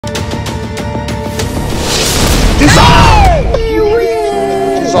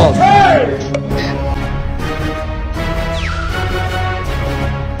Jesus.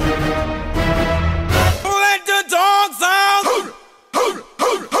 Let the dogs out.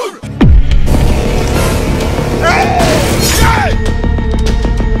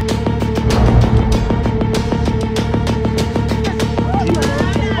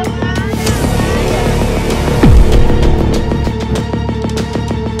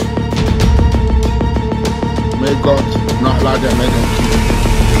 May God not allow them, make them kill.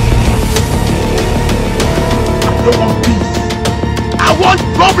 I don't want peace. I want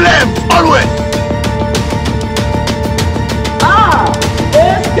problems always.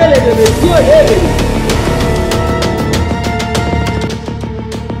 Es que le metió él.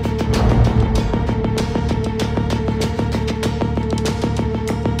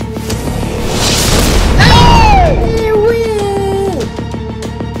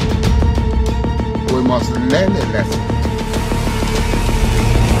 We must learn a lesson.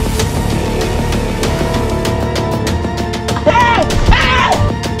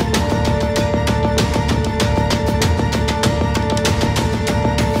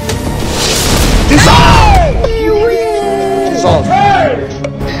 Jesus.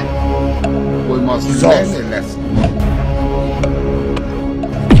 We must learn a lesson.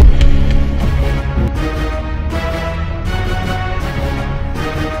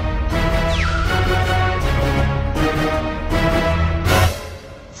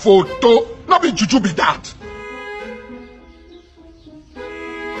 Photo, not be juju be that.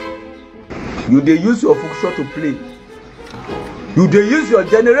 You dey use your function to play. You dey use your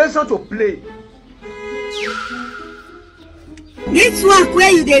generation to play. This work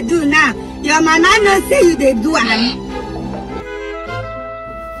where you dey do now, your mama no say you dey do am.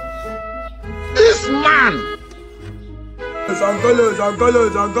 This man. Colors.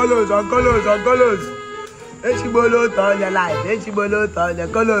 Echibolo turn your life. Echibolo turn your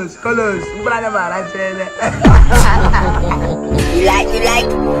colors. You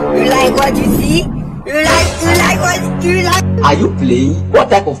like what you see? You like what you like? Are you playing? What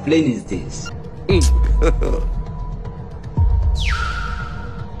type of playing is this?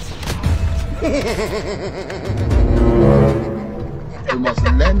 We must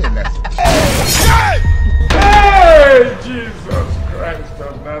learn a lesson. Hey, Jesus Christ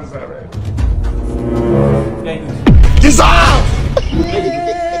of Nazareth. Jesus!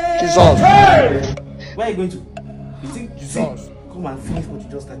 Jesus! Hey! Where are you going to? You think you see? Come and finish what you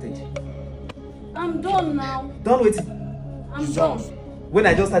just started. I'm done now. Done waiting. I'm done. When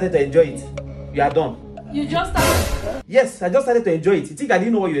I just started to enjoy it, you are done. You just started. Yes, I just started to enjoy it. You think I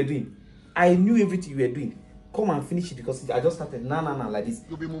didn't know what you were doing? I knew everything you were doing. Come and finish it because I just started. Nah, like this.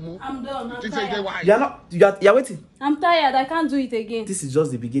 You be mumu. I'm done. I'm Think tired. say why? You are not. You are waiting. I'm tired. I can't do it again. This is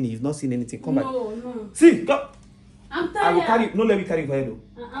just the beginning. You've not seen anything. Come back. No. See, come. I'm I will tired. carry. No, let me carry you for head.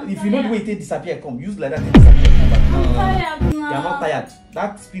 I'm If you know the tired. way it disappear, come. Use like that. It disappear. Come back. I'm tired now. You are not tired.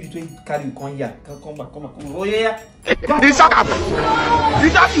 That spirit will carry you. Come here. Come back. Oh yeah. This up. Alone.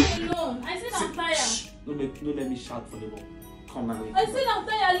 I said I'm tired. Don't let me shout for the ball. Come now. I said I'm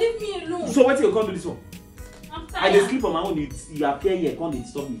tired. Leave me alone. So what you come do this one? I'm I tired. dey sleep on my own. You appear here. Come dey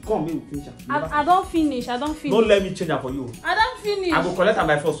stop me. Come, make we finish am. I don't finish. Don't let me change am for you. I don't finish. I go collect am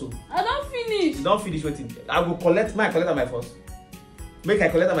by force. So I don't finish. don't finish waiting. I go collect my collect am by force. Make I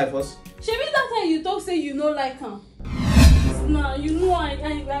collect am by force. Shebi that time you talk say you no like am. Please now, you know I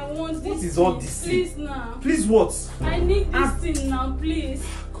want this. What is all this? Please now. Please what? I need this thing now, please.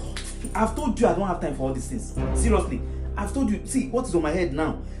 I've told you I don't have time for all these things. Seriously, I've told you. See what is on my head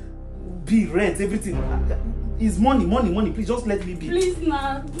now. Bill, rent, everything. Is money. Please just let me be. Please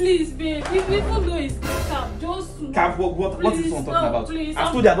now, please, babe. Even though it's cap, just. Cap, what is one talking about? Please,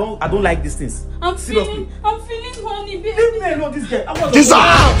 I've told you I don't like these things. I'm Seriously. feeling honey, babe. Leave me alone, this girl. Jesus!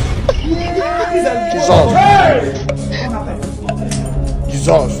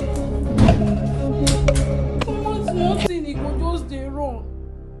 Jesus! Small thing, it go just dey wrong.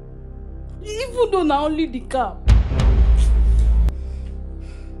 Even though na only the cap.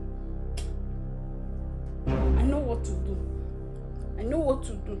 I know what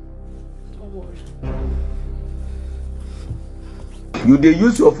to do. Don't worry. You dey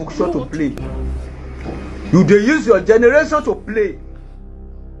use your function to play. You dey use your generation to play.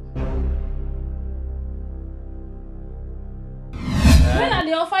 When I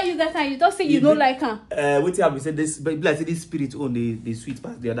dey offer you that time, you don't say you don't like am. Wait till I say this, but like say this spirit own the sweet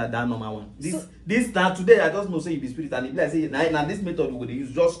past the other that normal one. This now today I just know say you be spirit and like say now this method we go dey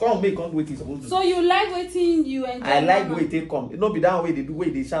use. Just come make come do wetin you supposed to. So you like waiting you enjoy. I like the way they come. It not be that way they do way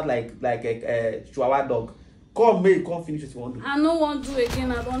they shout like a chihuahua dog. Come make come finish what you want to do. I no wan do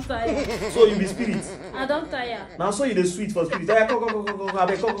again. I don tire. So you be spirit. I don tire. Now so you the sweet for spirit. Come.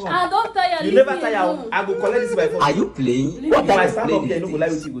 I don tire. You never tire. I go collect this by force. Are you playing? If What I type of stand up plane there, you no go is like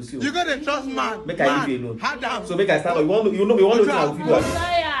this? what you go see. You gotta trust man. Make I leave you alone. Hard down. So make I stand up. You want to know what I will do. I don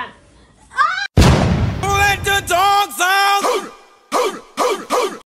tire.